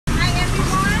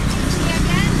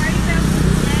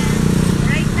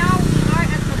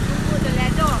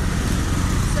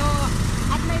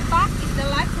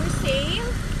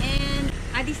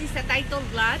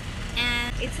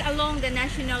along the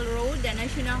national road, the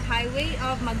national highway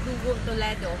of MAGDUGO,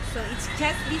 Toledo. So it's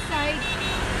just beside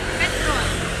Metro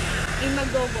in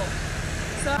MAGDUGO.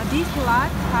 So these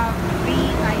lots have 3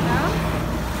 titles.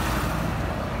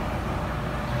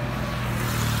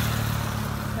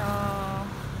 So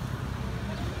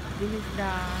this is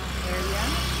the area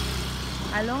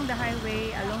along the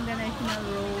highway, along the national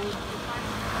road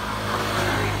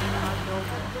in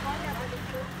MAGDUGO.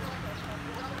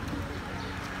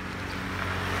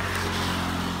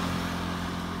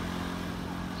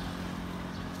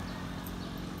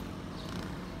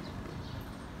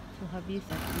 So habis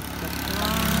at is the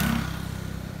front.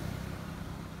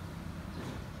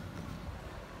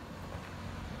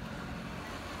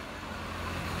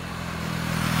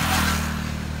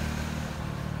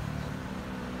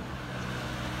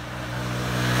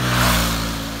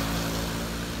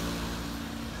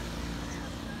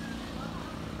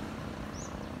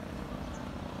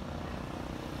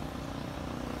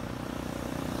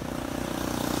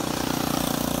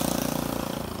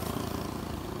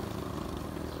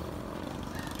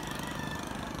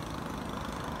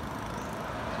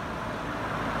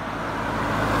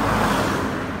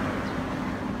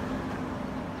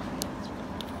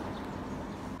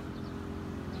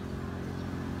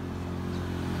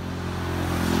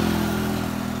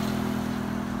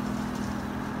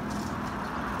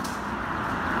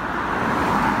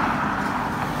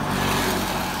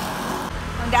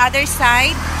 The other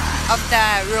side of the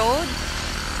road,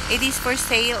 it is for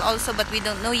sale also, but we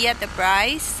don't know yet the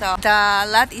price. So the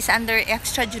lot is under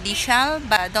extrajudicial,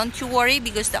 but don't you worry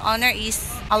because the owner is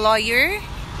a lawyer,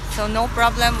 so no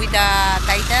problem with the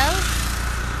title.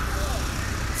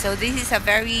 So this is a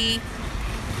very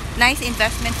nice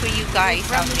investment for you guys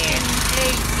out there.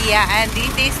 Yeah, and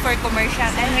this is for commercial,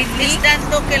 and with Less me than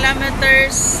 2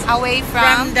 kilometers away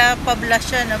from the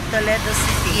population of Toledo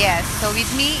City. yes, so with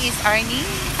me is Arnie,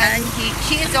 and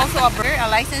she is also a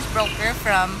licensed broker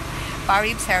from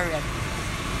Paribs Herod.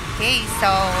 Okay,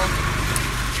 so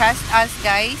trust us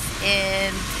guys,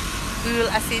 and we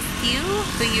will assist you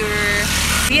to your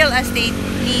real estate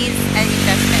needs and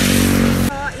investments.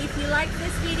 So if you like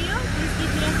this video, please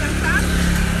give me a thumbs up.